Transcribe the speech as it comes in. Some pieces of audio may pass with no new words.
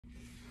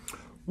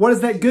What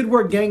is that? Good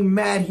work, gang.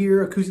 Matt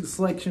here, Acoustic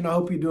Selection. I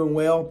hope you're doing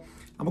well.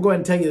 I'm going to go ahead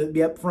and tell you to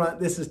be up front.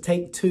 This is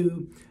take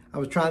 2. I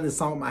was trying this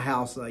song at my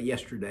house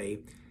yesterday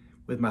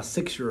with my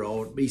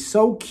 6-year-old. He's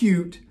so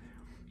cute.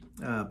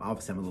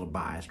 Obviously, I'm a little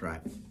biased,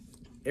 right?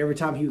 Every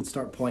time he would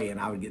start playing,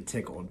 I would get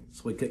tickled,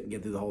 so we couldn't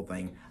get through the whole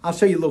thing. I'll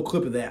show you a little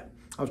clip of that.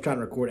 I was trying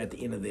to record at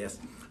the end of this.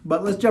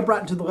 But let's jump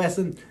right into the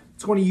lesson.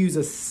 It's going to use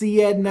a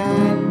C add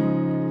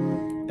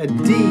 9, a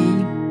D,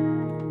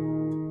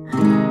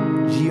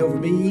 G over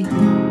B,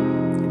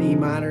 an E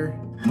minor,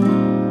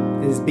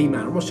 and this B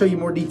minor. We'll show you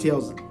more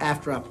details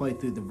after I play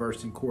through the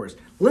verse and chorus.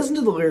 Listen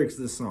to the lyrics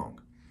of this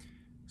song.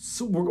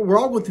 So we're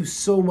all going through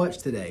so much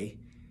today.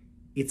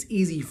 It's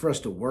easy for us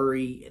to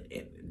worry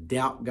and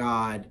doubt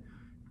God,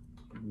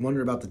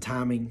 wonder about the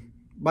timing.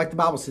 Like the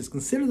Bible says,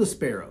 consider the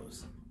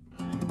sparrows,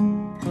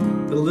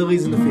 the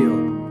lilies in the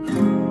field.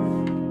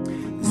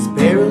 The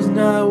sparrows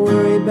not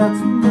worried about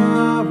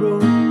tomorrow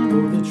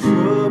or the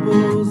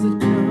troubles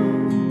that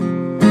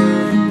come.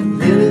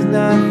 The lilies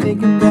not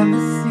thinking about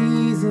the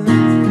seasons,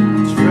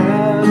 the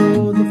drought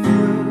or the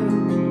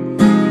flood.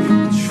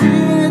 The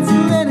tree that's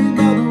planted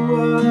by the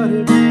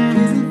water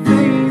isn't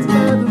fazed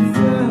by the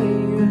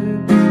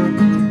fire.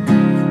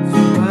 So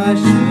why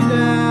should I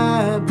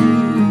be?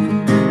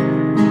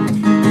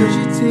 'Cause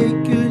you take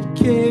good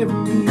care of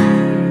me.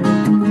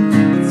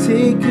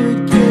 Take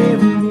good care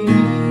of me.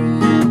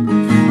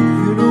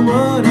 You know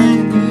what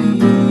I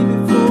need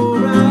before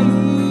I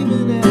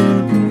even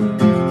ask.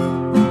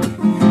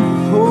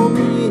 Hold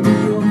me in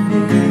your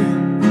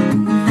hand.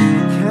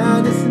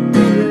 Kindness and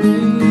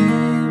memory.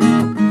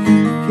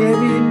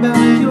 Carried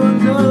by your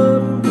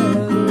love, no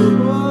matter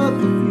what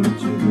the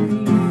future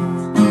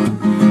brings.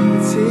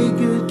 Take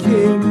good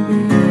care of me.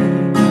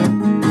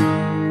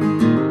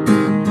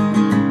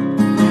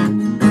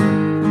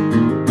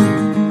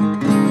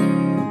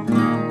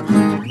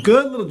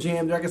 Good little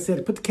jam there. Like I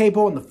said, put the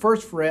capo on the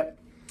 1st fret.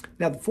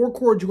 Now, the 4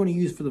 chords you're going to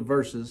use for the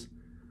verses,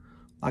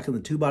 like on the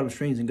 2 bottom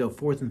strings, and go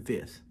 4th and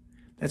 5th.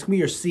 That's going to be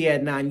your C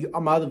add 9.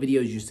 On my other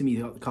videos, you see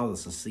me call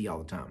this a C all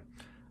the time.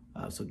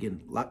 So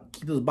again,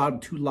 keep those bottom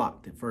 2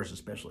 locked at first,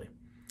 especially.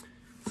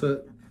 So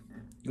you're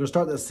going to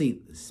start that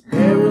C. The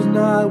sparrow's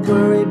not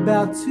worried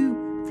about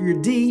to. For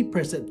your D,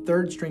 press that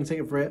 3rd string,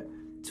 2nd fret.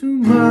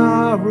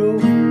 Tomorrow,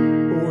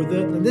 or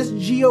now this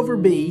G over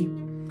B.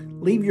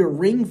 Leave your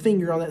ring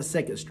finger on that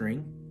 2nd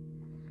string.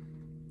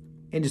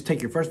 And just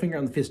take your 1st finger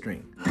on the 5th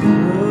string.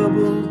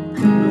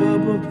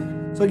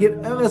 So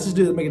again, let's just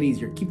do it, make it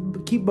easier.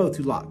 Keep both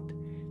 2 locked.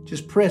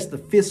 Just press the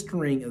 5th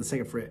string of the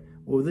 2nd fret.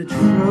 Or the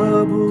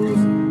troubles.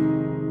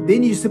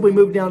 Then you simply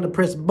move down to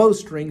press both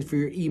strings for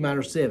your E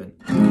minor 7.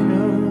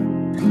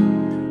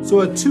 So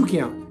a 2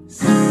 count.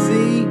 C,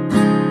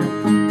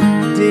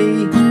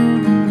 D,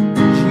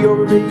 G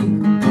over B,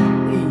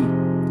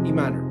 E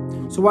minor.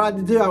 So what I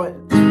did do, I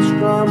went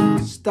strum,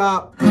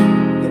 stop,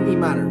 then E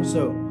minor.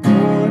 So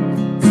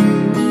 1, 2,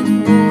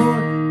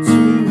 1,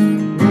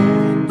 2,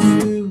 1,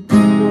 2,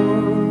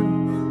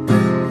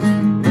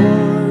 1,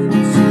 1,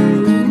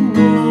 2,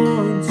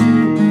 1,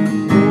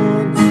 2,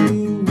 1,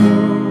 2,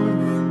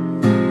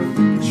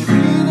 1.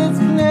 Tree that's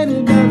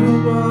planted by the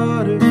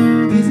water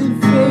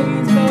isn't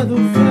fazed by the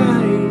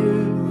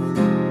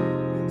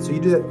fire. So you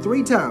do that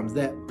 3 times.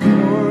 That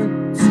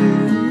 1,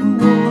 2,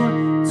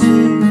 1,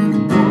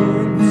 2,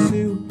 1,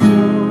 2, 1.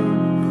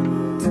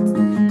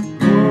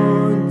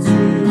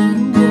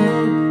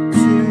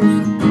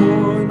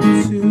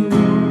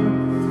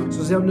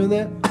 See how I'm doing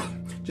that?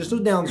 Just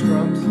those down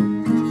strums.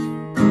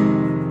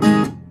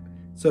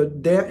 So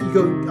there you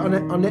go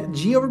on that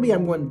G over B.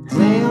 I'm going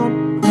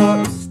down,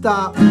 up,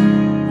 stop,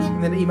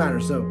 and then E minor.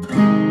 So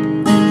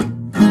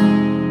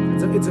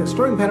it's a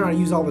string pattern I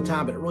use all the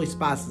time, but it really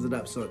spices it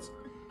up. So it's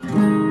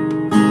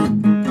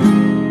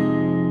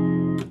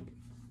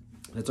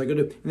that's what I go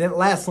do. And then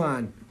last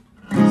line,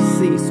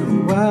 C. So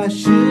why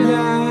should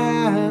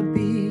I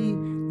be?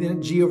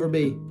 Then G over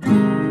B.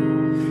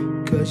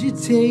 'Cause you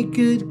take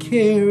good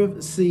care of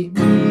me.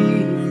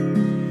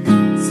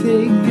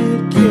 Take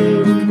good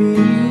care of me.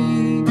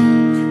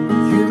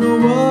 You know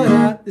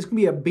what? This can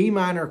be a B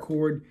minor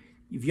chord.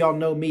 If y'all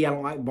know me, I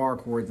don't like bar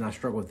chords and I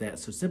struggle with that.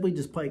 So simply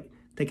just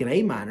take an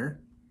A minor,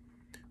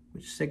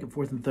 which is 2nd,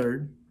 4th, and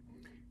 3rd.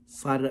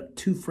 Slide it up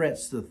 2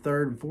 frets to the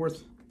 3rd and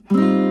 4th. Show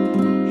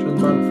the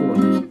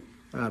bottom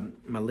 4th.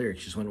 My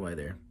lyrics just went away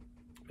there.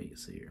 Let me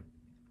see here.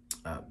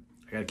 I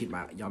gotta keep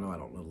y'all know I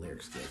don't know the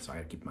lyrics good, so I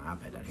gotta keep my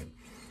iPad down here.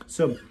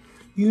 So,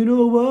 you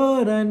know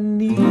what I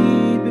need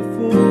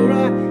before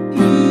I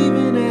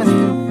even ask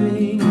a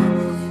thing.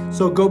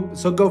 So go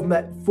from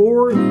that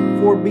 4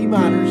 B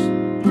minors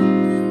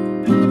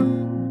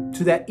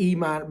to that E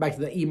minor, back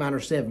to the E minor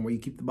 7, where you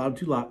keep the bottom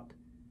 2 locked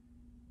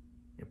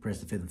and press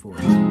the 5th and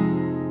 4th.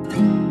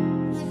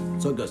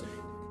 So it goes.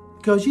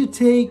 'Cause you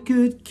take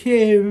good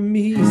care of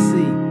me, see.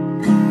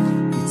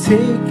 You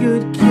take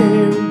good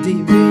care of me.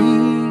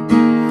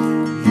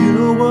 You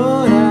know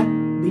what I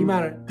B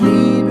minor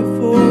need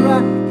before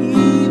I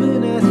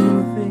even ask for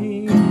a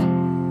thing.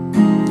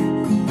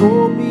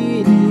 Hold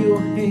me in your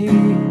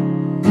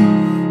hand.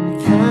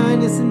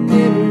 Kindness and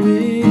never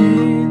end.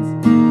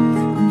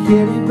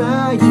 steady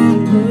by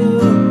your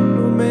love,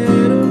 no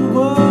matter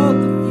what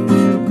the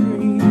future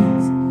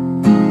brings.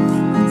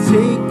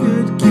 Take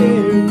good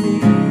care of me.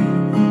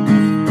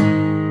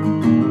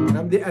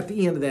 And at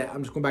the end of that,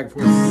 I'm just going back and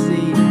forth. C,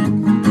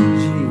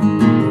 G,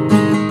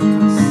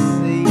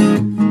 C,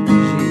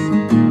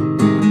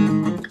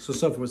 G.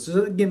 So forth.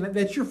 So again,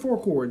 that's your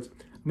 4 chords.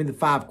 I mean the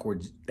 5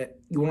 chords. That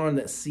you want on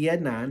that C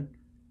add 9,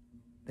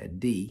 that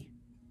D,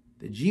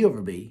 the G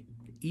over B,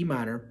 E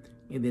minor,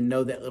 and then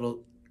know that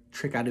little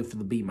trick I do for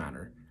the B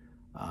minor.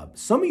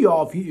 Some of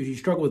y'all, if you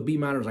struggle with B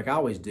minors like I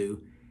always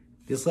do,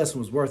 this lesson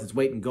was worth its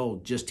weight in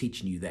gold just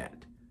teaching you that.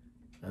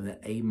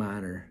 That A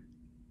minor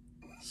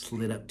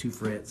slid up 2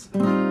 frets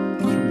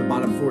from the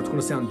bottom 4. It's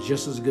going to sound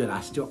just as good. I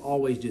still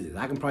always do this.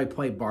 I can probably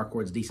play bar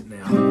chords decent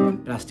now,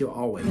 but I still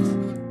always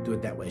do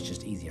it that way. It's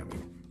just easy. I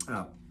mean,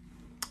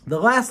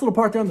 the last little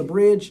part there on the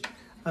bridge,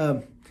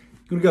 you're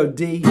going to go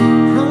D.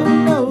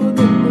 I know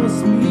there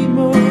must be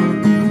more.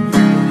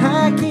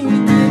 I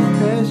can't get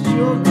past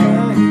your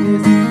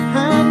kindness.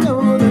 I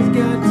know there's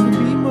got to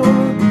be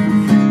more.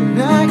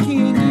 But I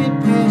can't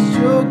get past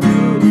your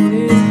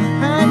goodness.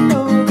 I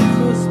know there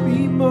must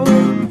be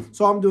more.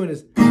 So all I'm doing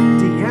is D.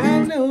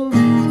 I know.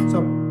 So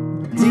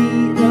I'm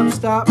D up,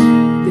 stop, D. I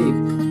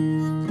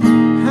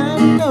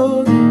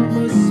know there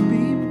must be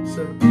more.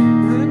 So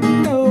I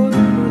know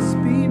there must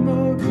be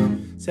more.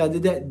 So I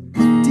did that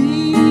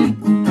D, E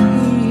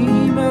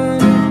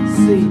minor,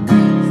 C.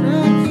 So I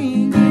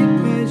can't get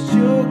past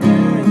your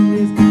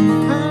kindness. I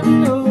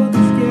know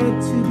there's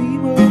got to be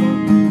more.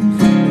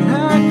 But I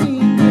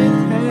can't get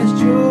past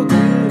your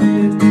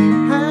goodness. I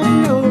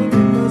know there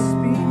must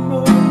be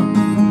more.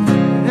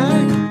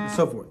 And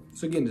so forth.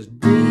 So again, just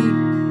D, E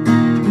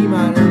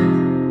minor,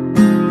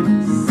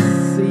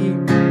 C,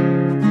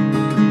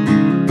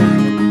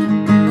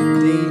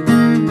 D,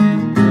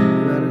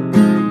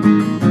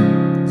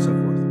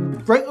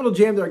 great little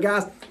jam there,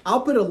 guys.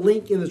 I'll put a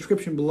link in the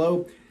description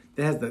below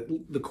that has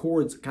the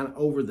chords kind of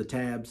over the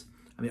tabs.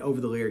 I mean,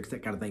 over the lyrics,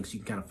 that kind of thing, so you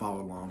can kind of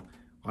follow along.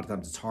 A lot of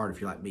times it's hard if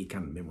you're like me,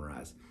 kind of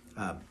memorize.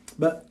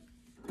 But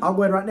I'll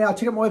go ahead right now.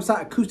 Check out my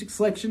website, Acoustic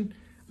Selection,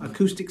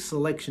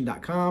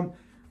 acousticselection.com.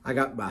 I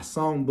got my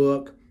song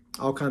book,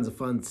 all kinds of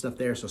fun stuff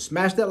there. So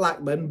smash that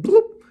like button,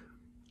 bloop,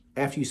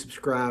 after you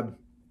subscribe.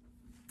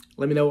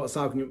 Let me know what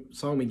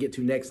song we get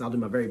to next, and I'll do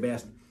my very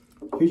best.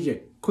 Here's your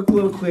quick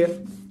little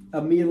clip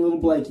of me and little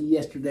Blakey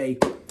yesterday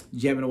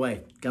jamming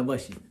away. God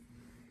bless you.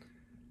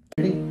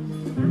 Ready?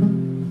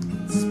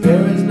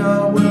 Sparrows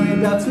not worried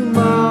about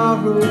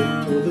tomorrow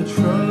or the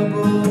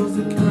troubles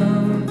that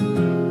come.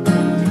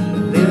 The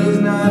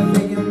lily's not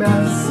thinking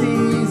about the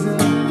season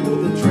or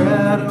the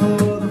drought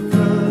or the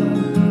flood.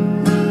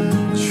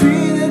 The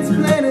tree that's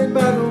planted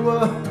by the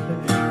water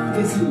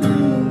is a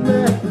little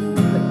mad.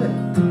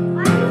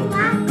 Why are you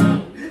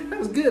laughing? That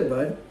was good,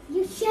 bud.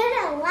 You should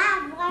have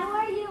laughed. Why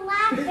were you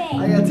laughing?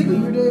 I got tickled.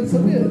 You were doing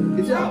so good.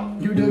 Good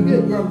job. You were doing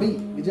good. You're on beat.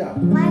 Good job.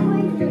 Why were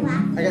you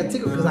laughing? I got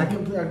tickled because I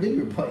couldn't play how good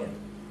you were playing.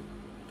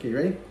 Okay, you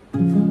ready?